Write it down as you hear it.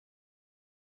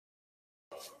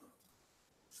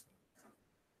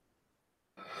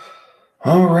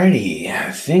Alrighty,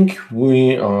 I think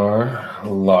we are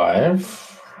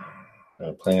live.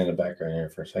 I'm playing in the background here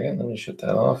for a second. Let me shut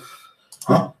that off.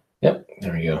 Huh? Yep,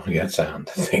 there we go. We got sound.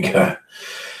 Thank God.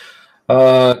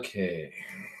 Okay,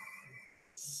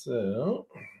 so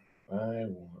I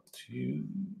want to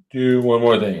do one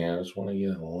more thing. I just want to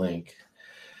get a link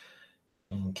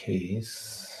in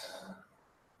case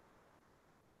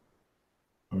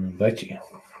I invite you.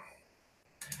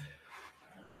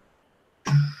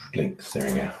 Links. There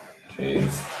we go.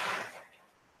 Jeez.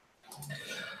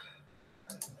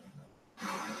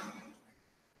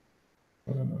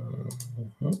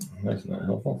 That's not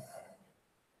helpful.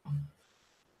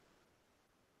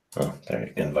 Oh,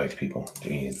 there. Invite people.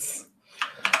 Jeez.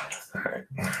 All right.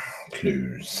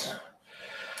 Clues.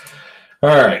 All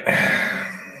right.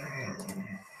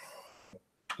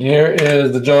 Here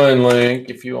is the join link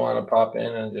if you want to pop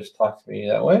in and just talk to me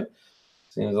that way.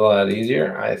 Seems a lot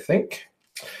easier, I think.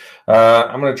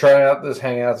 I'm going to try out this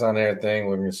Hangouts on Air thing.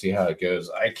 We're going to see how it goes.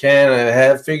 I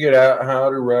have figured out how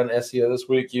to run SEO this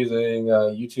week using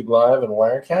YouTube Live and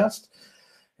Wirecast.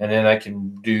 And then I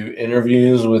can do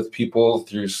interviews with people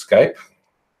through Skype,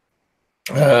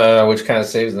 which kind of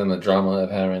saves them the drama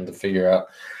of having to figure out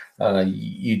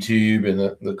YouTube and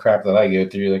the crap that I go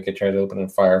through. Like I tried to open in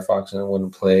Firefox and it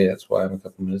wouldn't play. That's why I'm a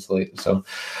couple minutes late. So,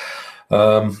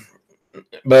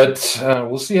 but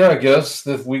we'll see how it goes.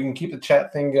 If we can keep the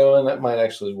chat thing going, that might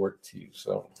actually work too.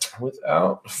 So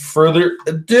without further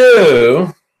ado,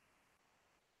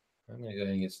 I'm going to go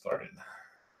ahead and get started.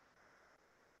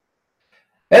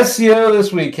 SEO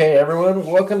this week. Hey, everyone.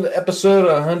 Welcome to episode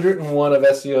 101 of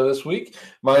SEO this week.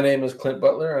 My name is Clint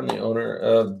Butler. I'm the owner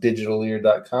of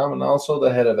digitalear.com and also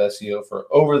the head of SEO for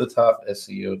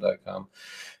overthetopseo.com.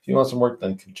 If you want some work,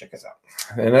 then come check us out.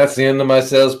 And that's the end of my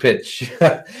sales pitch.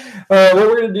 What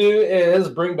we're going to do is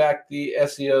bring back the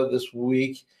SEO this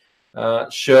week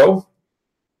show.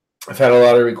 I've had a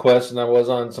lot of requests, and I was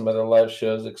on some other live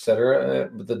shows, etc.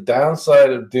 But the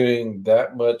downside of doing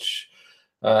that much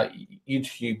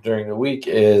YouTube during the week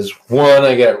is, one,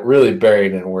 I got really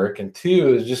buried in work, and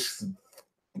two, is just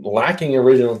lacking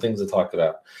original things to talk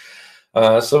about.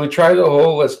 So we tried the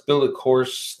whole let's build a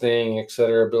course thing,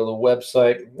 etc., build a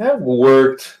website. That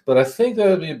worked, but I think that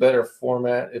would be a better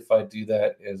format if I do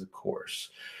that as a course.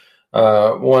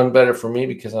 One, better for me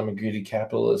because I'm a greedy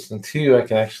capitalist, and two, I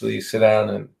can actually sit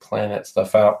down and plan that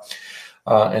stuff out.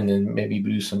 And then maybe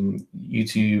do some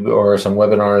YouTube or some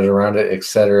webinars around it,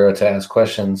 etc., to ask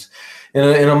questions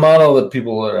in a model that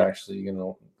people are actually going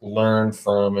to learn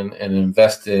from and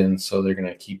invest in, so they're going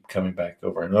to keep coming back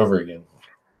over and over again.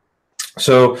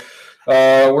 So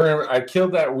I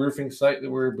killed that roofing site that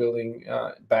we were building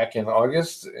back in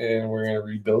August, and we're going to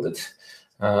rebuild it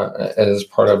as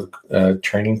part of a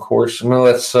training course. I'm going to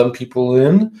let some people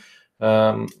in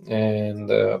and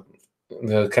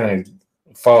they'll kind of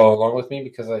follow along with me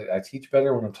because I teach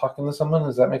better when I'm talking to someone.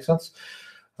 Does that make sense?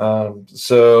 But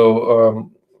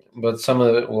some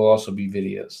of it will also be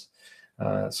videos.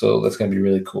 So that's going to be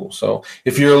really cool. So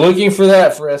if you're looking for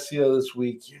that for SEO this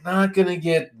week, you're not going to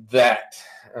get that.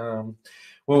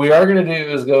 What we are going to do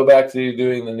is go back to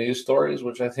doing the news stories,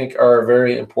 which I think are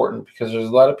very important because there's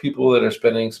a lot of people that are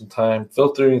spending some time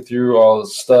filtering through all the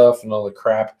stuff and all the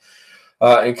crap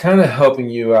and kind of helping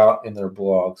you out in their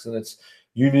blogs. And it's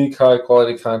unique,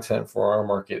 high-quality content for our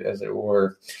market, as it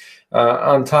were.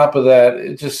 On top of that,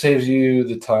 it just saves you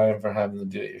the time for having to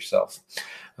do it yourself.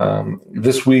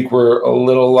 This week, we're a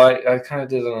little light. I kind of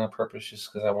did it on purpose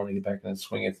just because I want to get back in the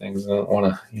swing of things. I don't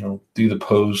want to, do the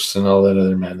posts and all that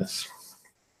other madness.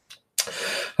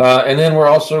 And then we're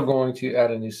also going to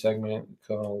add a new segment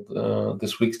called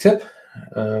This Week's Tip.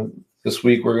 This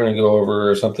week, we're going to go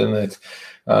over something that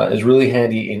is really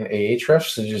handy in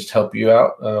Ahrefs to just help you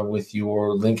out with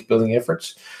your link building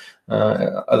efforts.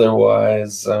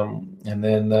 Otherwise, and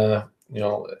then,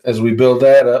 as we build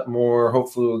that up more,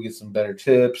 hopefully we'll get some better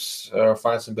tips or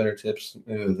find some better tips.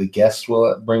 The guests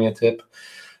will bring a tip.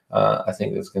 I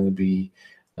think that's going to be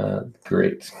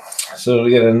great. So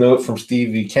we got a note from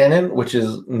Steve Buchanan, which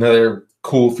is another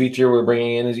cool feature we're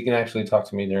bringing in, is you can actually talk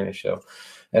to me during the show.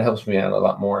 That helps me out a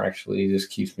lot more, actually. It just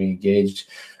keeps me engaged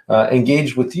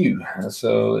with you.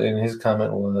 So, and his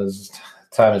comment was,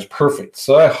 time is perfect.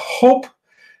 So I hope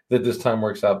that this time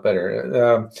works out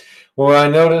better. What I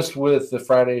noticed with the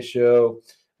Friday show,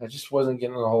 I just wasn't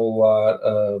getting a whole lot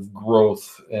of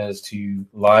growth as to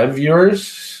live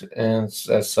viewers, and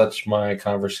as such, my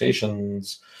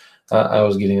conversations I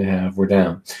was getting to have were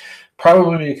down.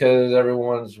 Probably because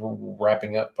everyone's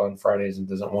wrapping up on Fridays and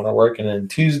doesn't want to work, and then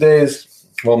Tuesdays,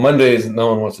 Well, Mondays, no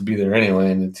one wants to be there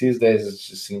anyway. And then Tuesdays, it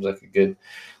just seems like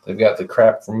they've got the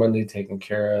crap for Monday taken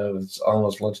care of. It's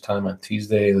almost lunchtime on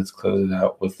Tuesday. Let's close it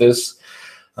out with this.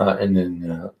 And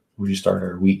then we restart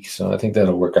our week. So I think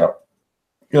that'll work out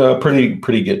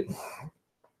pretty good.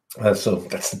 So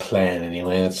that's the plan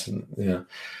anyway. That's,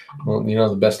 well,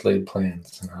 the best laid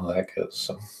plans and how that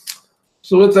goes.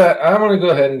 So with that, I'm going to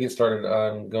go ahead and get started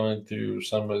on going through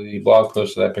some of the blog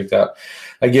posts that I picked out.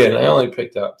 Again, I only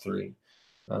picked out 3.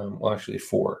 Well, actually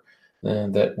 4,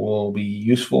 and that will be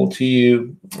useful to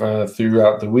you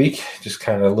throughout the week. Just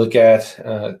kind of look at,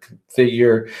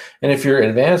 configure, and if you're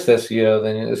advanced SEO,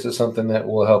 then this is something that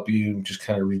will help you just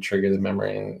kind of re-trigger the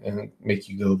memory and make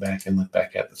you go back and look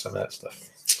back at some of that stuff.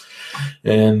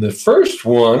 And the first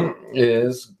one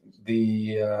is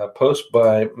the post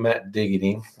by Matt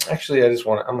Diggity. Actually, I'm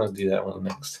going to do that one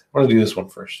next. I'm going to do this one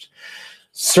first.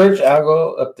 Search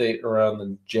algo update around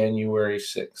the January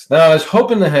 6th. Now, I was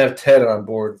hoping to have Ted on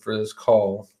board for this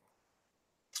call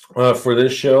for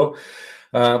this show.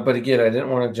 But again, I didn't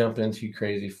want to jump in too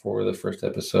crazy for the first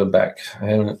episode back. I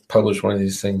haven't published one of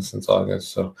these things since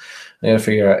August, so I got to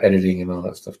figure out editing and all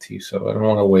that stuff too. So I don't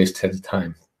want to waste Ted's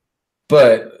time.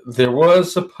 But there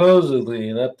was supposedly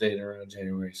an update around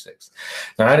January 6th.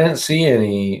 Now, I didn't see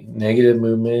any negative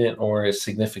movement or a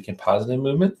significant positive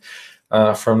movement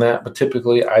from that, but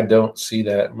typically I don't see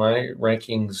that. My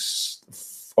rankings,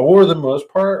 for the most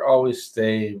part, always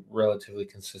stay relatively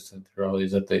consistent through all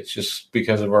these updates just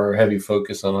because of our heavy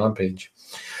focus on on-page.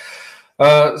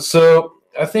 So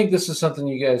I think this is something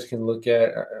you guys can look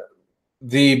at.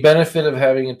 The benefit of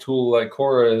having a tool like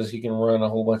Quora is you can run a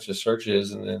whole bunch of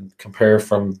searches and then compare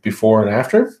from before and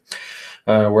after.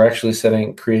 We're actually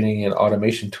creating an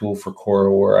automation tool for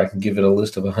Quora where I can give it a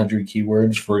list of 100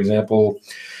 keywords. For example,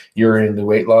 you're in the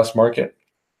weight loss market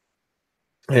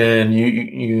and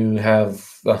you have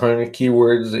 100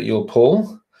 keywords that you'll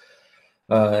pull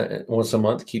once a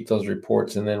month, keep those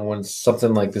reports. And then when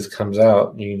something like this comes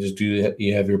out, you can just do that.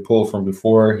 You have your pull from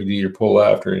before, you do your pull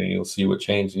after, and you'll see what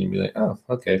changed. And you'll be like, oh,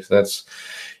 okay. So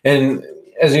and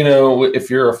as you know, if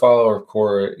you're a follower of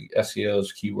Quora, SEO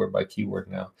is keyword by keyword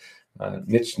now.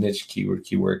 Niche,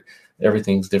 keyword,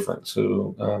 everything's different.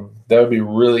 So that would be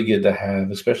really good to have,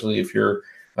 especially if you're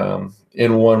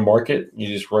in one market. You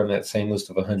just run that same list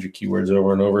of 100 keywords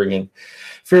over and over again.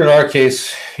 If you're in our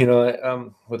case,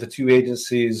 with the 2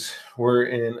 agencies, we're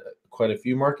in quite a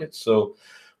few markets. So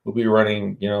we'll be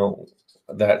running,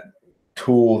 that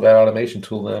tool, that automation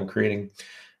tool that I'm creating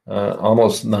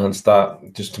almost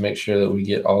nonstop just to make sure that we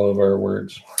get all of our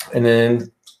words. And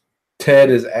then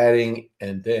Ted is adding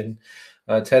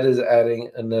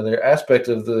another aspect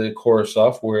of the core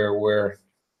software where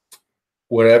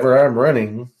whatever I'm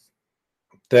running,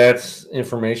 that's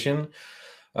information,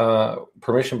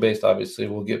 permission-based, obviously,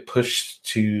 will get pushed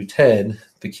to Ted.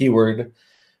 The keyword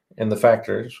and the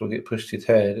factors will get pushed to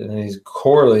Ted, and he's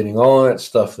correlating all of that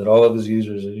stuff that all of his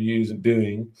users are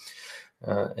doing.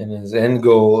 And his end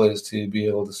goal is to be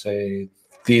able to say,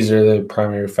 these are the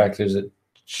primary factors that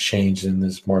changed in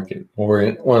this market.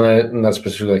 Or not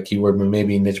specifically like keyword, but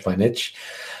maybe niche by niche.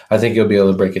 I think you'll be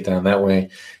able to break it down that way,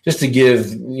 just to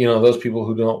give those people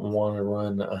who don't want to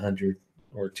run 100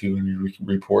 or 200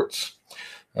 reports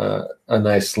a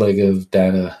nice leg of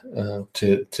data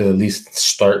to at least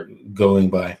start going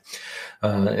by.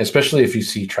 Especially if you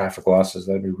see traffic losses,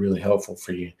 that'd be really helpful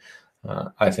for you,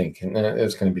 I think, and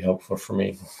it's going to be helpful for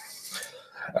me.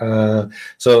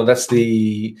 So that's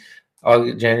the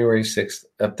January 6th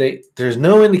update. There's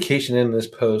no indication in this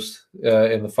post,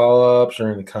 in the follow-ups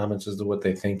or in the comments, as to what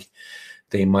they think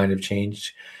they might have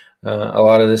changed. A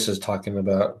lot of this is talking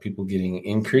about people getting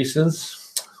increases.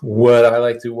 What I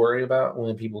like to worry about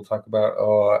when people talk about,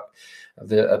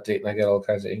 the update and I got all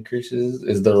kinds of increases,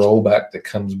 is the rollback that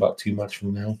comes about 2 months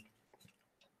from now.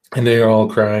 And they are all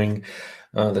crying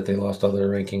that they lost all their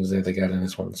rankings that they got in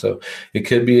this one. So it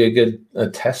could be a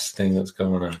test thing that's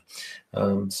going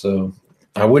on. So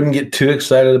I wouldn't get too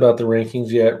excited about the rankings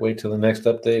yet. Wait till the next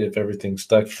update. If everything's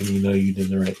stuck, then you did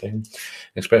the right thing,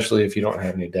 especially if you don't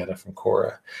have any data from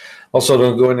Quora. Also,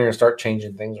 don't go in there and start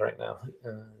changing things right now.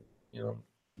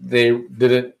 They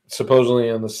did it supposedly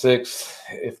on the 6th.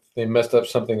 If they messed up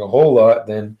something a whole lot,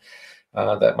 then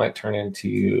that might turn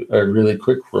into a really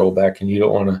quick rollback, and you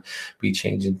don't want to be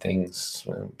changing things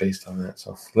based on that.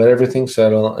 So let everything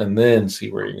settle and then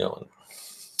see where you're going.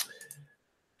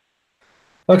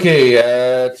 Okay,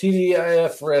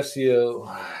 TDIF for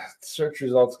SEO, search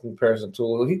results comparison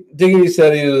tool. Diggity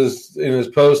said he was in his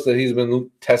post that he's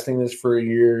been testing this for a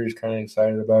year. He's kind of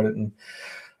excited about it, and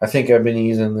I think I've been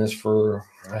using this for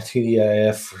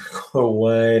TDIF for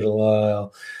quite a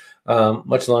while.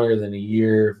 much longer than a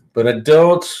year. But I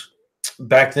don't.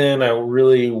 Back then, I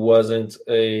really wasn't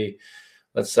a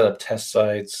let's set up test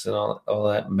sites and all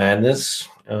that madness.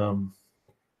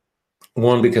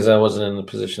 One, because I wasn't in the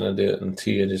position to do it, and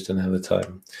two, I just didn't have the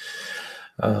time.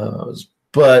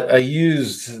 But I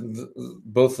used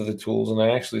both of the tools, and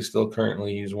I actually still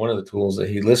currently use one of the tools that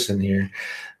he lists in here.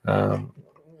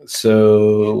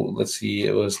 So let's see,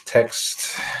 it was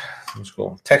text. That's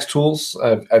cool. Text tools.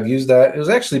 I've used that. It was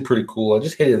actually pretty cool. I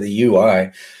just hated the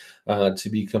UI, to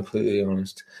be completely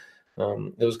honest.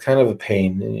 It was kind of a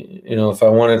pain. If I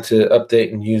wanted to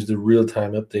update and use the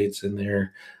real-time updates in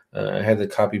there, I had to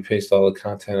copy paste all the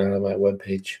content out of my web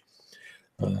page,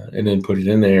 and then put it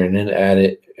in there, and then add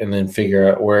it, and then figure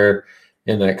out where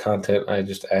in that content I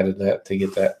just added that to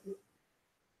get that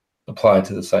applied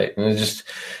to the site. And it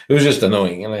was just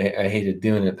annoying, and I hated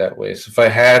doing it that way. So if I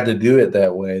had to do it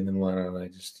that way, then why don't I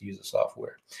just use the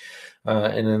software?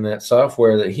 And then that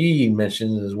software that he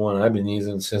mentions is one I've been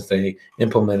using since they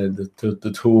implemented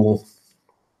the tool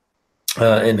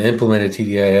and implemented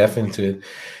TDIF into it,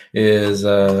 is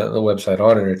the website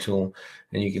auditor tool.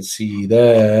 And you can see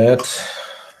that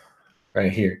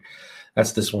right here.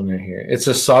 That's this one right here. It's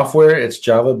a software. It's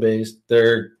Java based.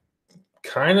 They're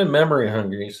kind of memory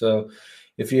hungry. So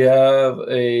if you have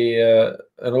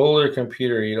an older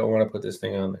computer, you don't want to put this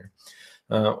thing on there.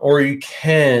 Or you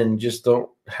can, just don't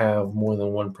have more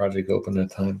than one project open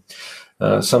at a time.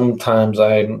 Sometimes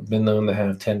I've been known to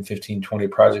have 10, 15, 20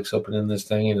 projects open in this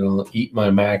thing, and it'll eat my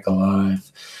Mac alive.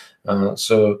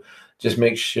 So just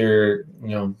make sure,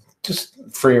 just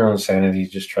for your own sanity,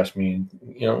 just trust me,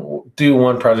 do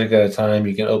one project at a time.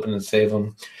 You can open and save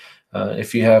them.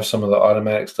 If you have some of the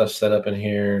automatic stuff set up in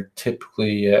here,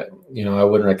 typically, I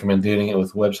wouldn't recommend doing it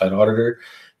with Website Auditor.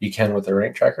 You can with the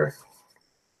rank tracker.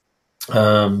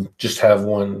 Just have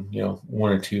one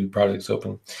or two projects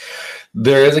open.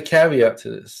 There is a caveat to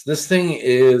this. This thing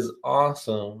is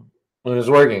awesome when it's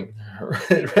working.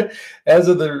 As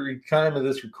of the time of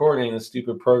this recording, the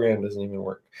stupid program doesn't even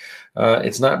work.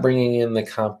 It's not bringing in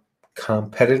the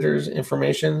competitors'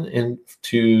 information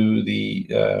into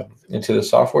the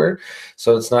software,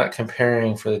 so it's not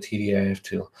comparing for the TDIF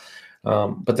tool.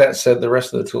 But that said, the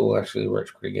rest of the tool actually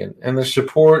works pretty good, and the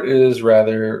support is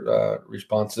rather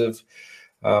responsive.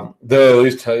 They'll at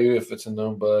least tell you if it's a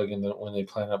known bug, and then when they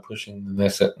plan on pushing the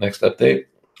next update.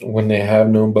 When they have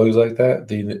known bugs like that,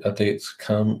 the updates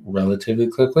come relatively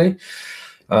quickly.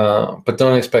 But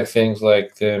don't expect things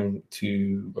like them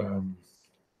to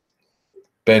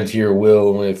bend to your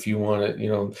will if you want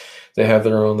it. They have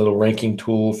their own little ranking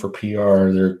tool for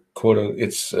PR. Their quota,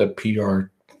 it's a PR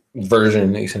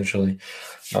version essentially.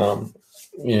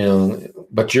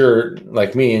 But you're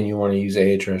like me and you want to use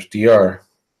Ahrefs DR.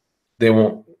 They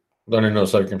won't, under no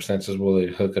circumstances will they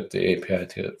hook up the API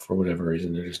to it for whatever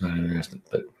reason. They're just not interested.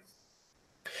 But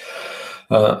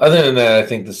other than that, I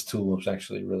think this tool is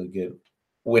actually really good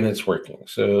when it's working.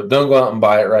 So don't go out and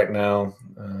buy it right now.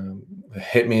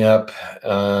 Hit me up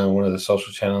on one of the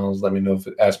social channels. Let me know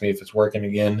ask me if it's working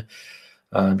again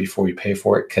before you pay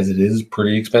for it, because it is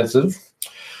pretty expensive.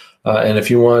 And if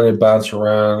you want to bounce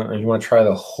around and you want to try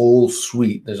the whole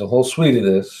suite, there's a whole suite of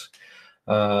this.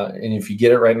 And if you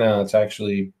get it right now, it's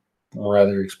actually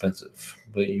rather expensive.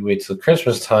 But you wait till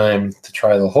Christmas time to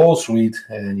try the whole suite,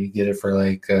 and you get it for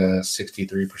like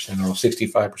 63% off,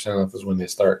 65% off is when they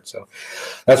start. So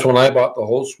that's when I bought the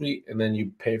whole suite, and then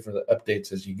you pay for the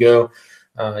updates as you go.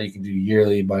 You can do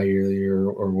yearly, bi-yearly,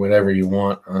 or whatever you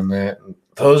want on that.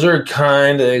 Those are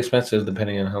kind of expensive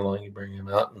depending on how long you bring them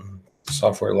out, and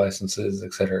software licenses,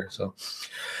 etc. So,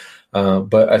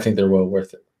 but I think they're well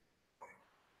worth it.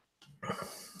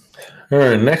 All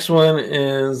right, next one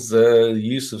is the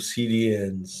use of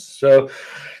CDNs. So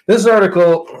this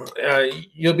article,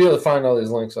 you'll be able to find all these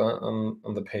links on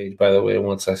the page, by the way,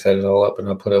 once I set it all up, and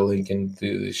I'll put a link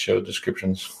into the show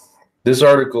descriptions. This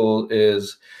article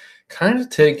is kind of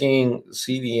taking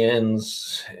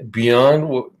CDNs beyond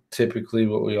what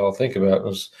we all think about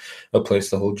as a place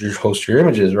to host your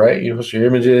images, right? You host your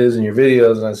images and your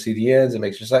videos on CDNs. It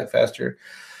makes your site faster.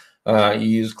 You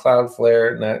use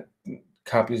Cloudflare, and that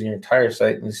copies your entire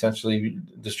site and essentially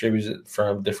distributes it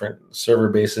from different server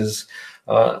bases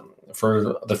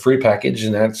for the free package,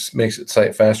 and that makes it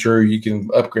site faster. You can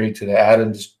upgrade to the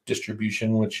add-in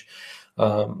distribution, which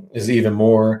is even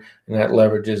more, and that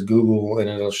leverages Google, and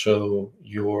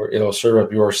it'll serve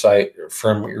up your site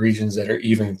from regions that are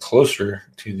even closer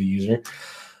to the user,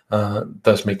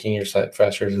 thus making your site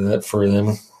faster for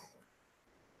them.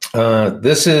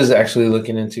 This is actually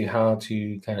looking into how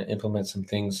to kind of implement some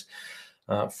things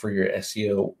for your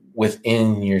SEO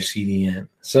within your CDN.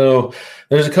 So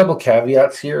there's a couple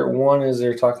caveats here. One is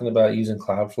they're talking about using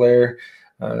Cloudflare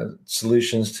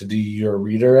solutions to do your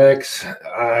redirects.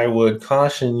 I would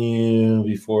caution you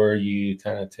before you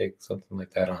kind of take something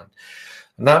like that on.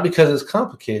 Not because it's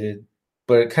complicated,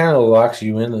 but it kind of locks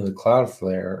you into the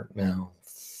Cloudflare now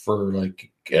for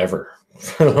like ever,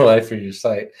 for the life of your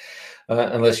site,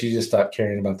 unless you just stop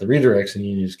caring about the redirects and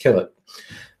you just kill it.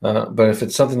 But if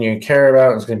it's something you care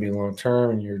about, and it's going to be long term,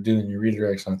 and you're doing your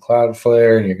redirects on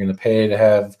Cloudflare, and you're going to pay to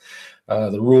have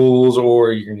the rules,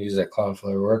 or you're going to use that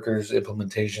Cloudflare Workers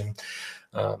implementation.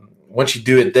 Once you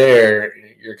do it there,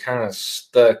 you're kind of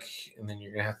stuck, and then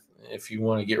you're going to have, if you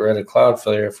want to get rid of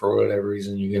Cloudflare for whatever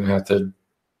reason, you're going to have to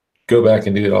go back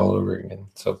and do it all over again.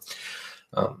 So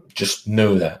just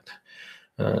know that.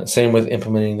 Same with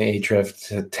implementing the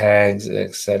href tags,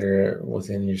 etc.,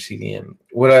 within your CDN.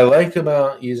 What I like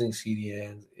about using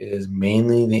CDN is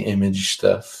mainly the image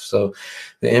stuff. So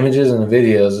the images and the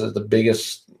videos are the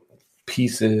biggest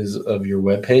pieces of your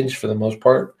web page for the most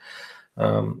part.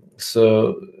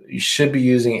 So you should be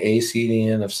using a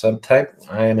CDN of some type.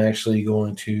 I am actually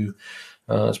going to,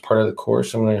 as part of the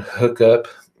course, I'm going to hook up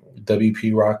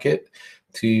WP Rocket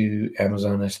to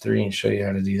Amazon S3 and show you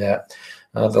how to do that.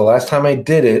 The last time I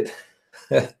did it,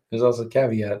 there's also a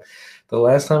caveat. The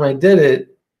last time I did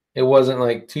it, it wasn't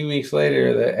like 2 weeks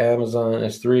later that Amazon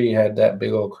S3 had that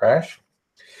big old crash,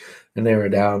 and they were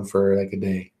down for like a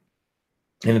day.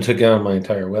 And it took down my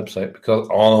entire website because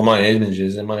all of my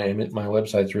images, and my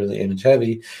website's really image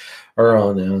heavy, are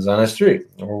on Amazon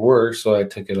S3 or were, so I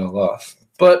took it all off.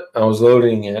 But I was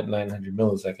loading at 900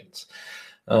 milliseconds.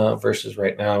 Versus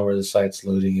right now where the site's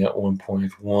loading at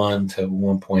 1.1 to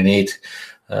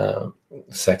 1.8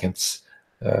 seconds,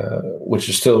 which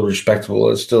is still respectable.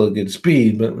 It's still a good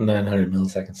speed, but 900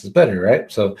 milliseconds is better, right?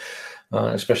 So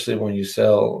especially when you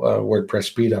sell WordPress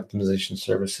speed optimization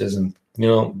services, and you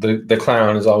know the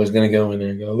clown is always going to go in there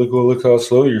and go, look how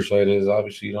slow your site is.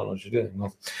 Obviously, you don't know what you're doing.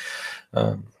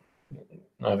 Well,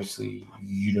 obviously,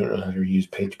 you don't know how to use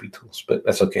PageSpeed tools, but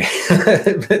that's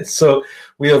okay. So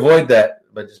we avoid that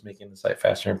by just making the site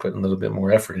faster and putting a little bit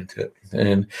more effort into it.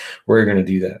 And we're going to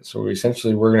do that. So we're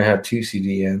going to have two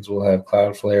CDNs. We'll have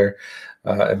Cloudflare,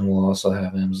 and we'll also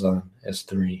have Amazon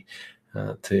S3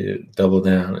 to double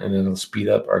down, and it'll speed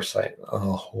up our site a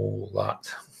whole lot.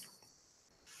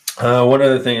 One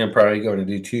other thing I'm probably going to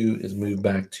do too is move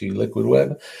back to Liquid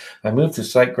Web. I moved to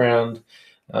SiteGround.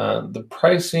 The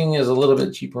pricing is a little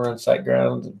bit cheaper on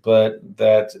SiteGround, but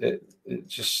it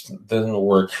just doesn't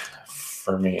work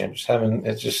for me.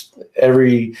 It's just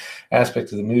every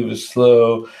aspect of the move is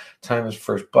slow. Time to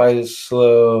first byte is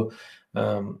slow.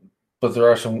 But there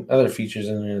are some other features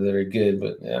in there that are good.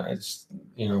 But yeah, it's,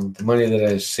 the money that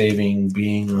I was saving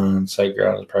being on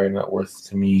SiteGround is probably not worth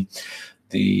to me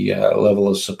the level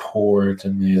of support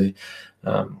and the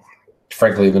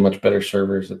frankly, the much better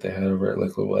servers that they had over at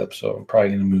Liquid Web. So I'm probably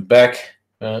going to move back,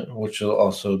 which will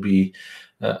also be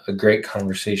a great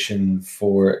conversation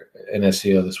for an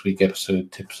SEO This Week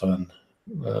episode, tips on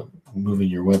moving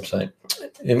your website.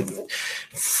 And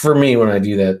for me, when I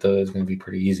do that, though, it's going to be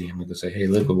pretty easy. I'm going to say, hey,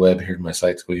 Liquid Web, here's my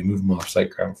sites. Will you move them off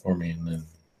SiteGround for me? And then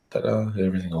ta-da,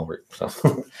 everything will work.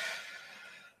 So.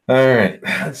 All right,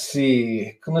 let's see.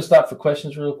 I'm going to stop for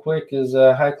questions real quick.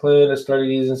 Hi, Clint. I started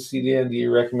using CDN. Do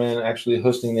you recommend actually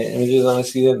hosting the images on a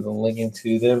CDN and linking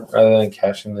to them rather than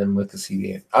caching them with the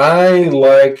CDN?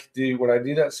 When I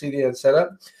do that CDN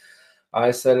setup,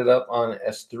 I set it up on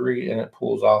S3 and it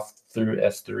pulls off through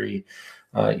S3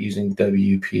 using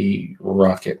WP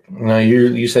Rocket. Now,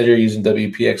 you said you're using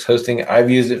WPX hosting. I've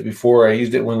used it before. I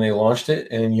used it when they launched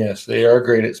it, and yes, they are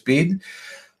great at speed.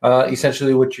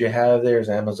 Essentially, what you have there is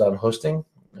Amazon hosting.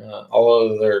 All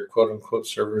of their quote-unquote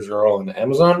servers are all on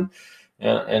Amazon,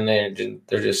 and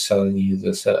they're just selling you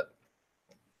the setup.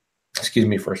 Excuse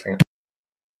me for a second.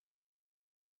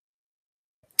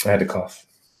 I had to cough.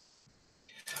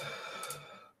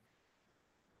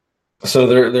 So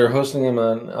they're hosting them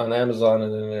on Amazon,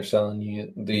 and then they're selling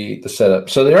you the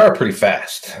setup. So they are pretty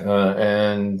fast.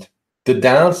 And the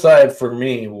downside for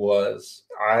me was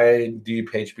I do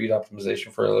page speed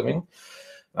optimization for a living,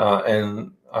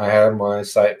 and I had my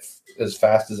site as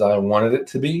fast as I wanted it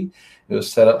to be. It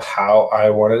was set up how I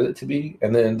wanted it to be,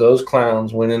 and then those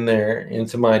clowns went in there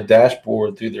into my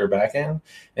dashboard through their backend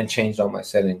and changed all my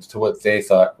settings to what they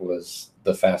thought was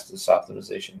the fastest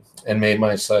optimization and made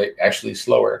my site actually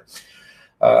slower.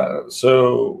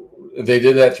 So they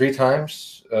did that 3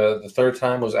 times. The third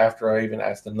time was after I even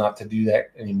asked them not to do that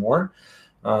anymore.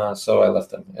 So I left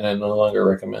them, and I no longer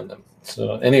recommend them.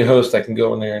 So any host that can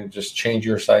go in there and just change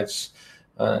your site's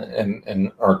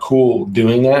and are cool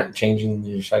doing that, changing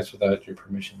your sites without your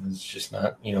permission is just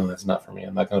not, that's not for me.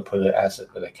 I'm not going to put an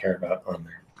asset that I care about on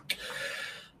there,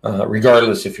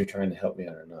 regardless if you're trying to help me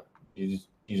out or not.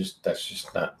 That's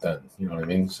just not done. You know what I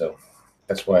mean? So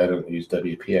that's why I don't use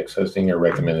WPX hosting or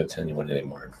recommend it to anyone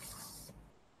anymore.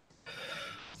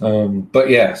 But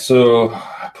yeah, so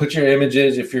put your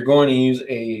images, if you're going to use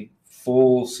a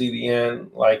full CDN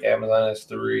like Amazon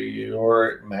S3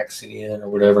 or Max CDN or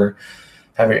whatever,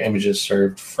 have your images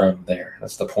served from there.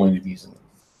 That's the point of using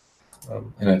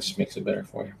them. And that just makes it better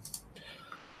for you.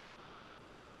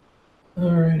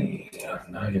 Alrighty,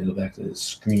 now I gotta go back to the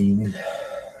screen.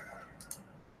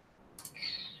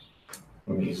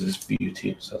 Let me use this view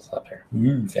too, so it's not there.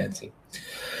 Fancy.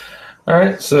 All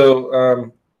right,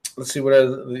 so let's see what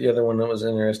the other one that was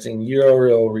interesting.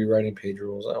 URL rewriting page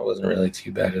rules. I wasn't really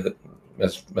too bad at it.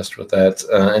 Messed with that.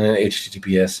 And then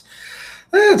HTTPS.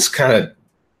 That's kind of,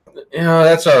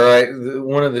 that's all right.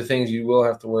 One of the things you will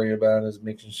have to worry about is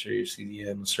making sure your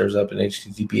CDN serves up in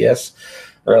HTTPS,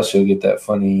 or else you'll get that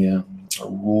funny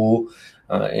rule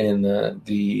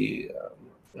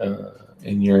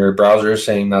in your browser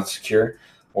saying not secure,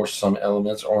 or some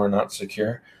elements are not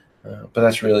secure. But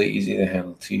that's really easy to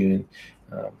handle too.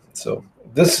 And so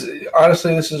this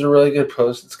is a really good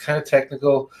post. It's kind of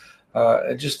technical.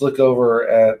 Just look over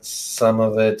at some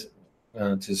of it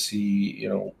to see,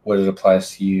 what it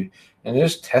applies to you, and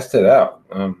just test it out.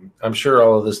 I'm sure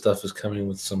all of this stuff is coming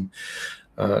with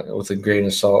with a grain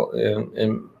of salt,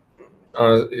 and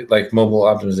like mobile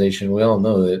optimization. We all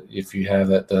know that if you have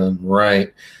that done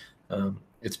right,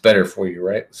 it's better for you,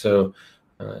 right? So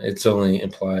it's only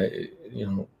imply,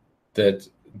 that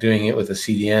doing it with a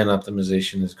CDN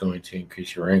optimization is going to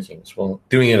increase your rankings. Well,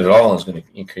 doing it at all is going to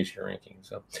increase your rankings.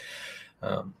 So,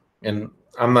 and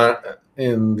I'm not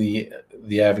in the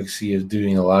advocacy of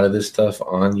doing a lot of this stuff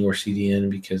on your CDN,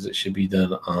 because it should be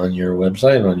done on your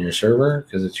website, on your server,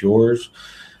 because it's yours.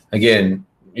 Again,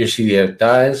 your CDN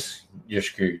dies, you're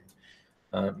screwed.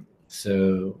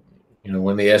 So,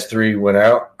 when the S3 went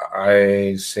out,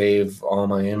 I save all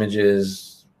my images.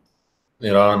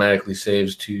 It automatically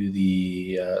saves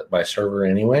to my server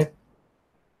anyway.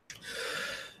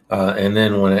 And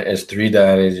then when S3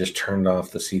 died, I just turned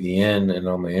off the CDN, and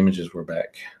all my images were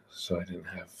back. So I didn't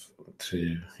have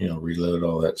to, reload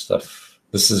all that stuff.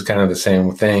 This is kind of the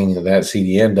same thing. That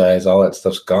CDN dies, all that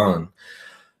stuff's gone,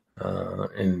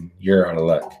 and you're out of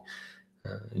luck.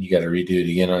 You got to redo it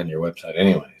again on your website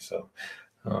anyway. So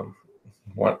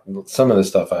some of the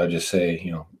stuff I would just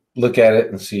say, look at it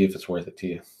and see if it's worth it to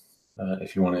you,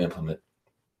 if you want to implement.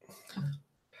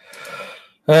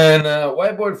 And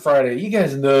Whiteboard Friday, you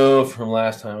guys know from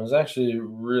last time, I was actually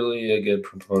really a good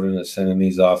proponent of sending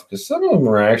these off, because some of them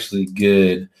are actually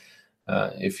good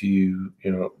if you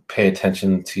pay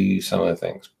attention to some of the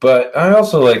things. But I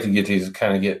also like to get these,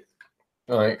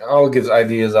 I'll get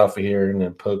ideas off of here and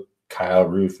then poke Kyle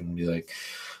Roof and be like,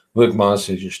 look,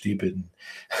 monsters, you're stupid.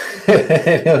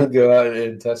 And he'll go out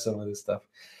and test some of this stuff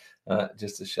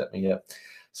just to shut me up.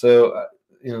 So,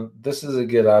 this is a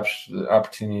good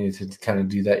opportunity to kind of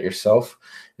do that yourself,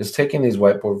 is taking these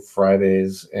Whiteboard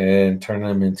Fridays and turn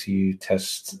them into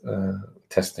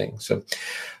testing. So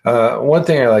one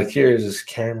thing I like here is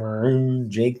Cameron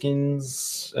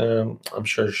Jenkins. I'm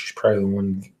sure she's probably the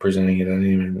one presenting it. I didn't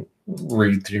even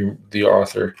read through the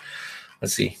author.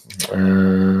 Let's see.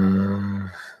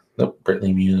 Nope,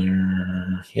 Brittany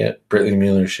Mueller. Yeah, Brittany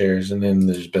Mueller shares. And then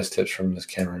there's best tips from this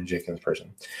Cameron Jenkins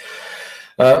person.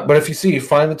 But if you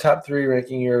find the top 3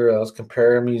 ranking URLs,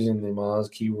 compare them using the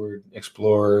Moz Keyword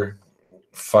Explorer,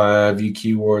 5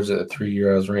 keywords at 3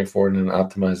 URLs rank for, and then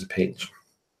optimize the page.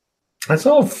 That's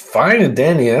all fine and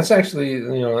dandy. That's actually,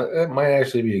 it might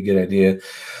actually be a good idea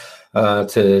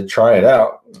to try it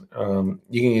out.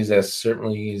 You can use that,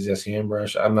 certainly use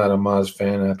SEMrush. I'm not a Moz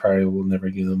fan. I probably will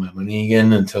never give them my money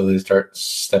again until they start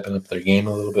stepping up their game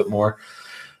a little bit more.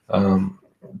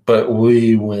 But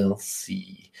we will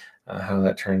see how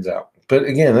that turns out. But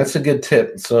again, that's a good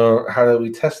tip. So how do we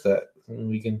test that?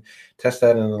 We can test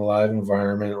that in a live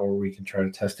environment, or we can try to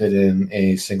test it in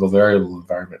a single variable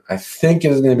environment. I think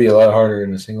it is going to be a lot harder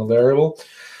in a single variable,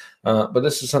 but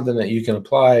this is something that you can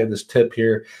apply, this tip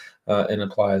here, and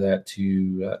apply that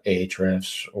to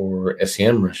Ahrefs or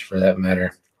SEMrush for that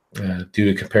matter.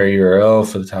 Do a compare URL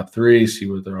for the top 3, see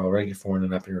what they're all ranking for,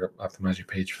 and then optimize your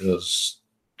page for those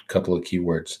couple of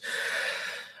keywords.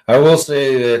 I will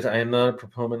say that I am not a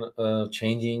proponent of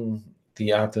changing the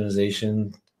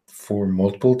optimization for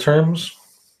multiple terms.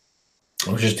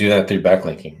 I'll just do that through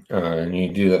backlinking, and you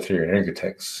do that through your anchor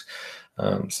text.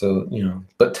 So,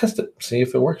 but test it, see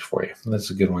if it works for you.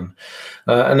 That's a good one.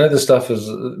 Another stuff is,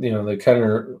 they're kind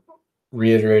of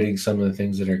reiterating some of the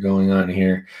things that are going on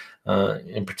here.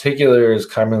 In particular, is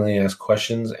commonly asked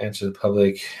questions, answer the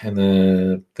public, and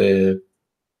the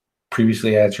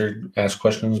previously asked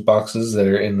questions boxes that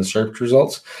are in the search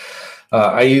results.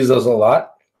 I use those a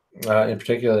lot, in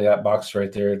particular that box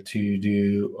right there to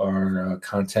do our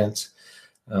content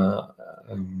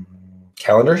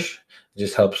calendars. It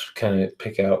just helps kind of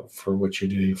pick out for what you're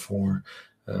doing for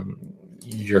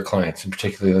your clients. In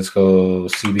particular, let's go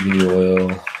CBD oil,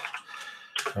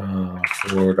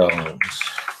 $4.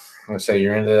 Let's say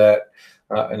you're into that,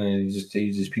 and then you just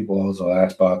use these people also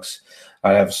ask box.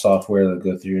 I have software that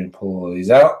go through and pull all these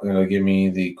out, and it'll give me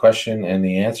the question and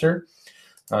the answer,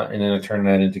 and then I turn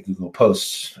that into Google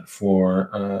Posts for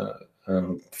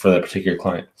that particular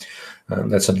client.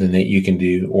 That's something that you can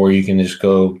do, or you can just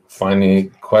go find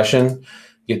a question,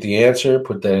 get the answer,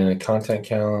 put that in a content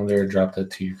calendar, drop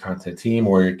that to your content team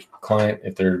or your client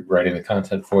if they're writing the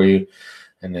content for you,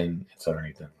 and then it's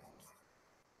already done.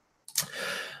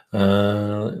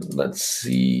 Let's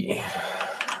see.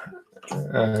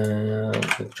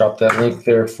 Drop that link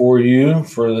there for you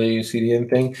for the CDN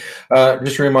thing.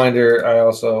 Just a reminder,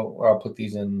 I'll put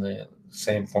these in the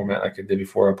same format like I did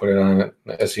before. I'll put it on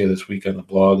SEO this week on the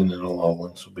blog, and then all the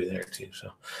links will be there too.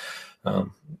 So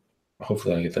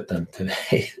hopefully I'll get that done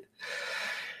today.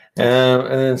 And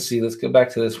then let's go back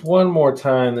to this one more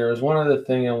time. There was one other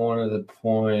thing I wanted to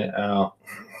point out.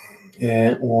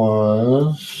 It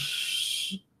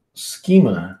was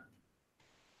schema.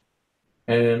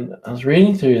 And I was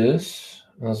reading through this,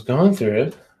 and I was going through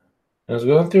it, and I was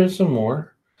going through it some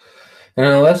more. And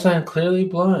unless I'm clearly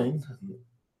blind,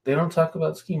 they don't talk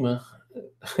about schema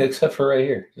except for right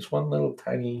here. Just one little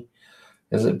tiny,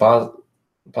 bot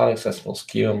accessible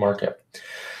schema markup.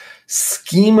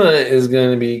 Schema is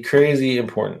going to be crazy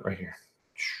important right here.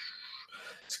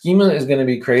 Schema is going to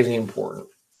be crazy important.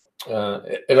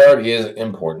 It already is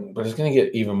important, but it's going to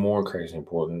get even more crazy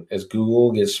important as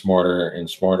Google gets smarter and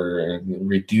smarter and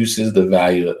reduces the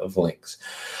value of links.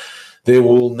 They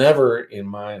will never, in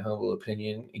my humble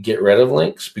opinion, get rid of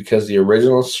links because the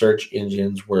original search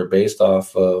engines were based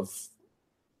off of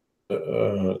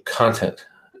content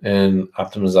and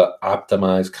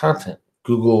optimized content.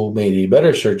 Google made a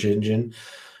better search engine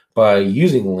by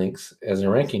using links as a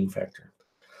ranking factor.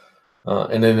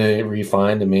 And then they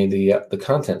refined and made the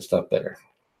content stuff better.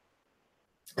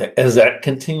 As that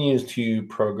continues to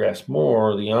progress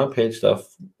more, the on-page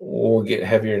stuff will get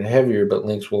heavier and heavier, but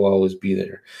links will always be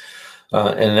there.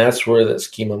 And that's where that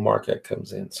schema markup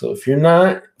comes in. So if you're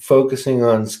not focusing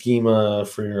on schema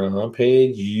for your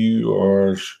on-page, you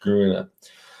are screwing up.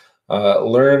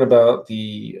 Learn about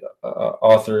the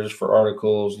authors for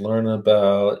articles, learn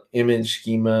about image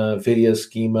schema, video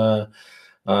schema,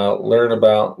 learn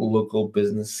about local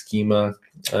business schema.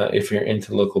 If you're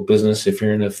into local business, if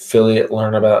you're an affiliate,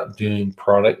 learn about doing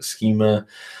product schema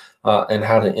and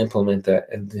how to implement that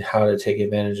and how to take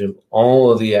advantage of all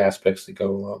of the aspects that go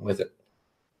along with it.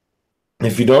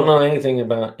 If you don't know anything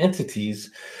about entities,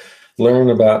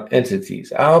 learn about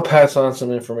entities. I'll pass on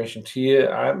some information to you.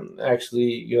 I'm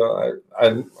actually,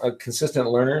 I'm a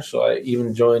consistent learner, so I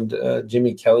even joined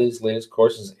Jimmy Kelly's latest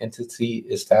course is Entity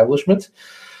Establishment.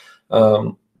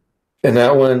 And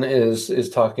that one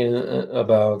is talking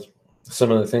about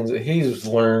some of the things that he's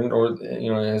learned, or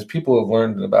as people have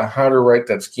learned about how to write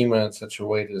that schema in such a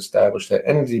way to establish that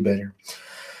entity better,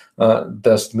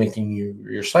 thus making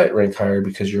your site rank higher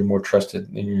because you're more trusted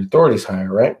and your authority's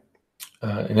higher, right?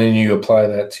 And then you apply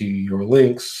that to your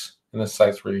links and the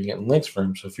sites where you're getting links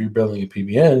from. So if you're building a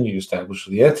PBN, you establish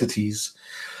the entities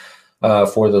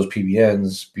for those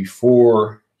PBNs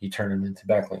before you turn them into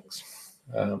backlinks.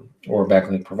 Or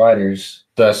backlink providers.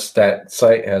 Thus, that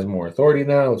site has more authority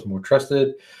now. It's more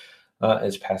trusted.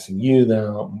 It's passing you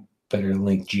now better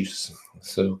link juice.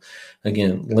 So,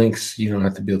 again, links, you don't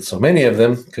have to build so many of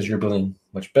them because you're building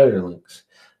much better links,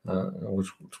 which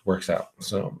works out.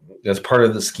 So, that's part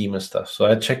of the schema stuff. So,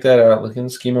 I check that out. Look in the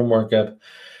schema markup.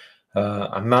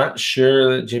 I'm not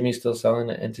sure that Jimmy's still selling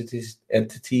the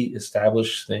entity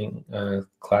established thing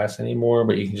class anymore,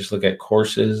 but you can just look at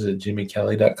courses at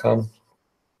jimmykelly.com.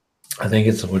 I think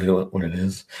it's what it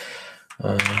is.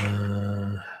 I'll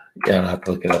have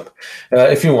to look it up.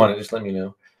 If you want it, just let me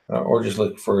know. Or just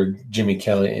look for Jimmy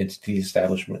Kelly Entity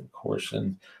Establishment course,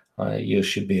 and you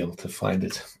should be able to find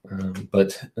it.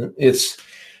 But that's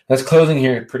closing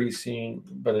here pretty soon,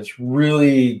 but it's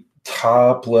really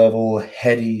top-level,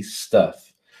 heady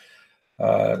stuff.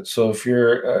 So if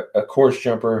you're a course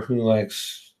jumper who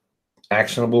likes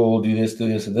actionable, do this,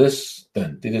 and this,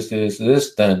 then do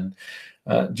this, done.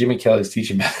 Jimmy Kelly's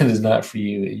teaching method is not for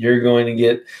you. You're going to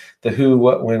get the who,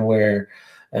 what, when, where,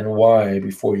 and why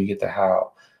before you get the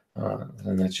how.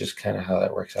 And that's just kind of how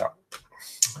that works out.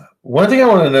 One thing I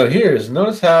want to note here is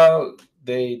notice how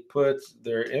they put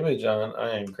their image on I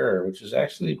Am Gurr, which is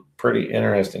actually pretty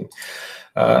interesting.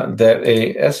 That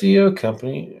a SEO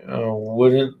company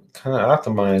wouldn't kind of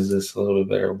optimize this a little bit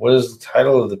better. What is the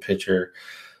title of the picture?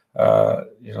 All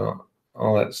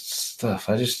that stuff.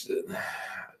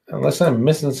 Unless I'm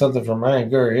missing something from I Am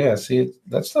Gurr, yeah, see,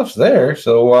 that stuff's there.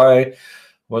 So why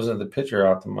wasn't the picture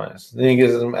optimized? Then it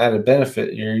gives them added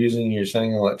benefit. You're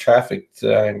sending all that traffic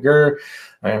to I Am Gurr.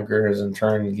 I Am Gurr is in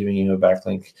turn giving you a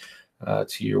backlink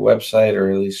to your website, or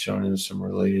at least showing you some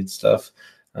related stuff.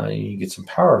 You get some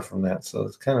power from that. So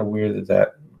it's kind of weird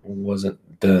that wasn't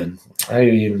done. I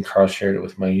even cross-shared it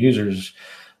with my users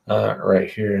right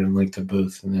here and linked to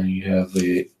both. And then you have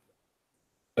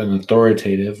an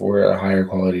authoritative or a higher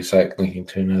quality site linking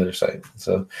to another site.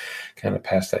 So kind of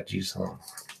pass that juice along.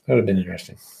 That would have been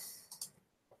interesting.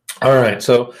 All right.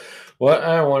 So what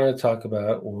I wanted to talk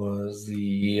about was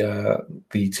the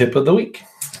tip of the week.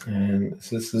 And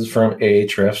this is from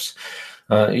Ahrefs.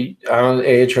 I'm an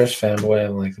Ahrefs fanboy. I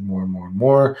like them more and more and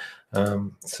more.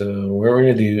 So what we're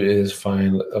going to do is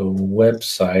find a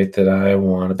website that I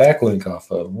want a backlink off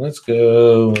of. Let's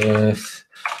go with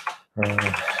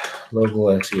local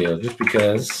SEO, just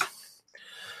because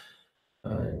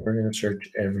we're going to search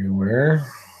everywhere.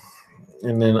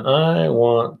 And then I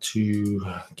want to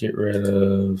get rid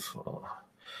of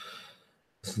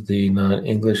the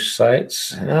non-English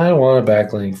sites. And I want a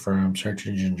backlink from Search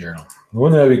Engine Journal.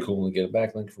 Wouldn't that be cool to get a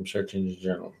backlink from Search Engine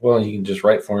Journal? Well, you can just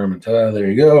write for them and tell, oh, there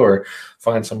you go, or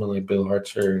find someone like Bill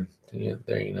Hartzer.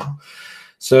 There you know.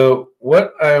 So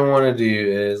what I want to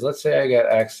do is, let's say I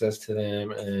got access to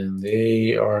them and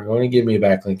they are going to give me a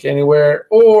backlink anywhere,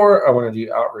 or I want to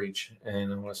do outreach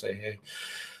and I want to say, hey,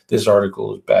 this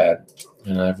article is bad,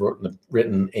 and I've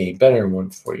written a better one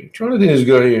for you. What you want to do is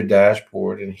go to your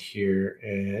dashboard in here,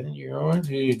 and you're going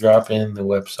to drop in the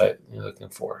website you're looking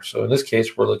for. So in this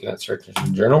case, we're looking at Search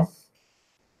Engine Journal.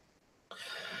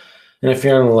 And if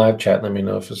you're on the live chat, let me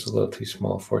know if it's a little too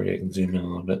small for you. I can zoom in a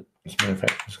little bit. As a matter of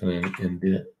fact, I'm just going to indent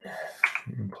it.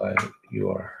 Imply you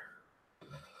are.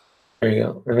 There you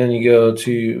go. And then you go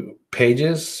to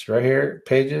pages right here,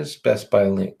 pages, Best Buy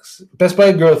links. Best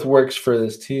Buy growth works for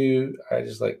this too. I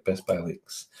just like Best Buy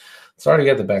links. It's already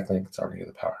got the backlink. It's already got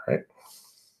the power, right?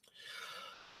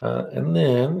 And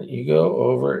then you go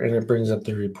over and it brings up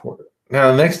the report.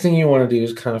 Now, the next thing you want to do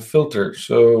is kind of filter.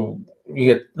 So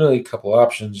you get really a couple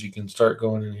options. You can start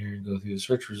going in here and go through the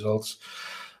search results.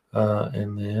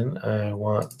 And then I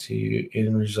want to,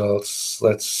 in results,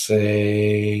 let's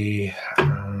say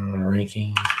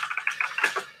ranking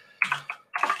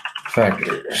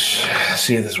factors.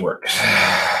 See if this works.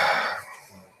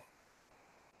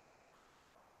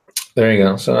 There you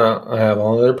go. So I have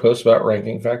all their posts about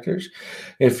ranking factors.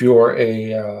 If you're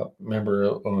a member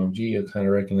of OMG, you'll kind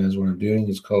of recognize what I'm doing.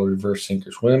 It's called reverse sink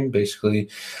or swim. Basically,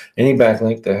 any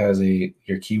backlink that has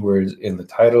your keywords in the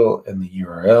title and the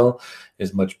URL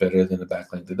is much better than a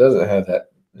backlink that doesn't have that.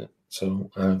 So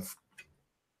I've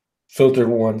filtered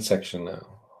one section now.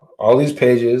 All these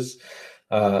pages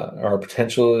are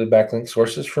potentially backlink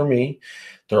sources for me.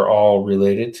 They're all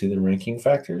related to the ranking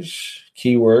factors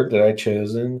keyword that I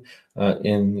chosen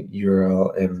in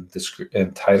URL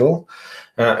and title,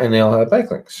 and they all have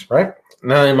backlinks, right?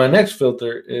 Now, in my next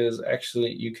filter is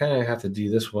actually, you kind of have to do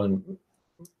this one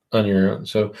on your own.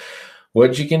 So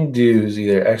what you can do is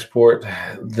either export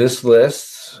this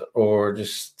list or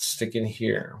just stick in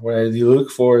here. What you look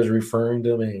for is referring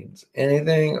domains,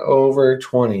 anything over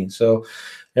 20. So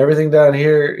everything down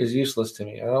here is useless to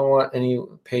me. I don't want any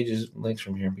pages links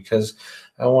from here because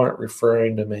I want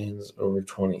referring domains over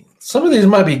 20. Some of these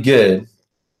might be good.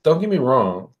 Don't get me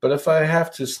wrong. But if I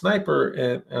have to sniper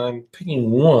and I'm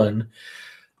picking one,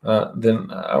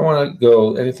 then I want to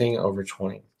go anything over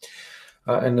 20.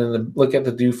 And then look at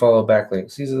the do follow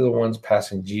backlinks. These are the ones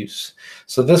passing juice.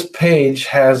 So this page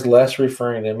has less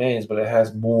referring domains, but it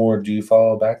has more do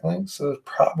follow backlinks. So it's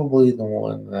probably the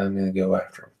one that I'm going to go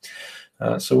after.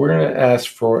 So we're going to ask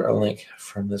for a link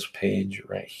from this page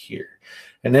right here.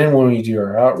 And then when we do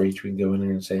our outreach, we can go in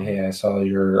there and say, hey, I saw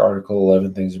your article,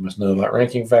 11 things you must know about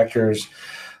ranking factors.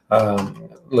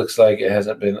 Looks like it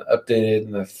hasn't been updated.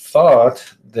 And I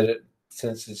thought that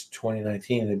since it's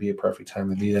 2019, it'd be a perfect time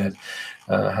to do that.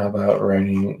 How about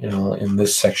writing, in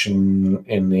this section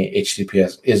in the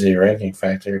HTTPS is a ranking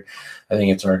factor? I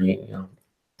think it's already,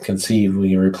 conceived. We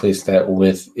can replace that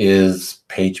with is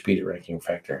page speed a ranking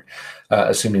factor,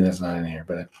 assuming that's not in here,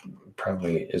 but it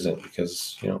probably isn't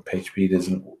because, page speed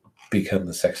isn't become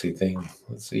the sexy thing.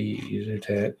 Let's see, user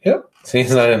tag. Yep, see,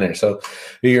 it's not in there. So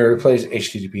you replace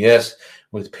HTTPS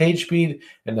with page speed,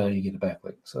 and now you get a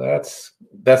backlink. So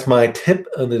that's my tip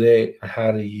of the day: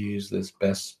 how to use this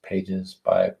best pages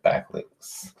by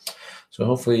backlinks. So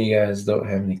hopefully you guys don't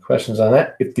have any questions on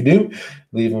that. If you do,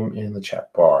 leave them in the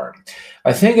chat bar.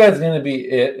 I think that's going to be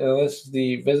it, unless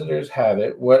the visitors have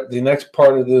it. What the next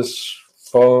part of this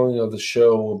following of the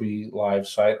show will be live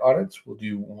site audits. We'll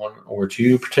do one or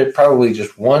two, probably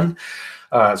just one.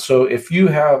 So if you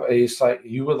have a site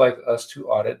you would like us to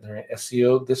audit during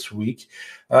SEO this week,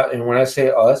 and when I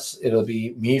say us, it'll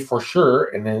be me for sure.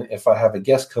 And then if I have a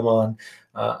guest come on,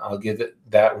 I'll give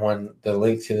the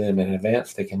link to them in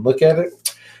advance. They can look at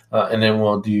it, and then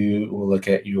we'll look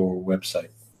at your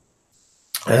website.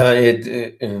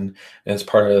 And as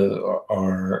part of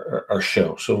our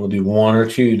show, so we'll do one or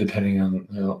two depending on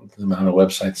the amount of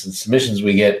websites and submissions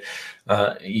we get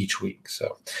each week.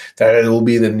 So that will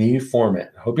be the new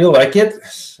format. Hope you like it.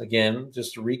 Again,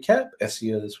 just to recap,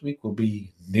 SEO this week will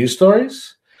be news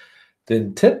stories,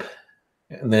 then tip,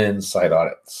 and then site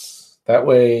audits. That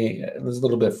way, there's a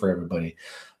little bit for everybody.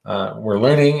 We're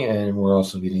learning, and we're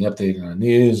also getting updated on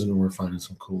news, and we're finding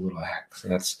some cool little hacks.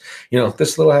 And that's,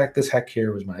 this hack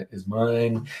here is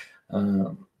mine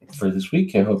for this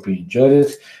week. I hope you enjoyed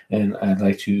it, and I'd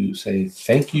like to say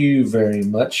thank you very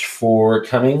much for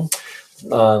coming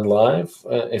on live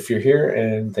if you're here,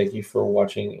 and thank you for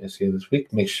watching SEO this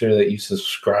week. Make sure that you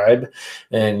subscribe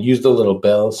and use the little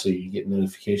bell so you get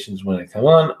notifications when I come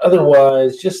on.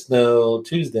 Otherwise, just know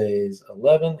Tuesdays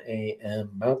 11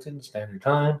 a.m. Mountain Standard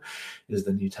Time is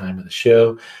the new time of the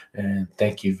show, and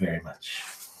thank you very much.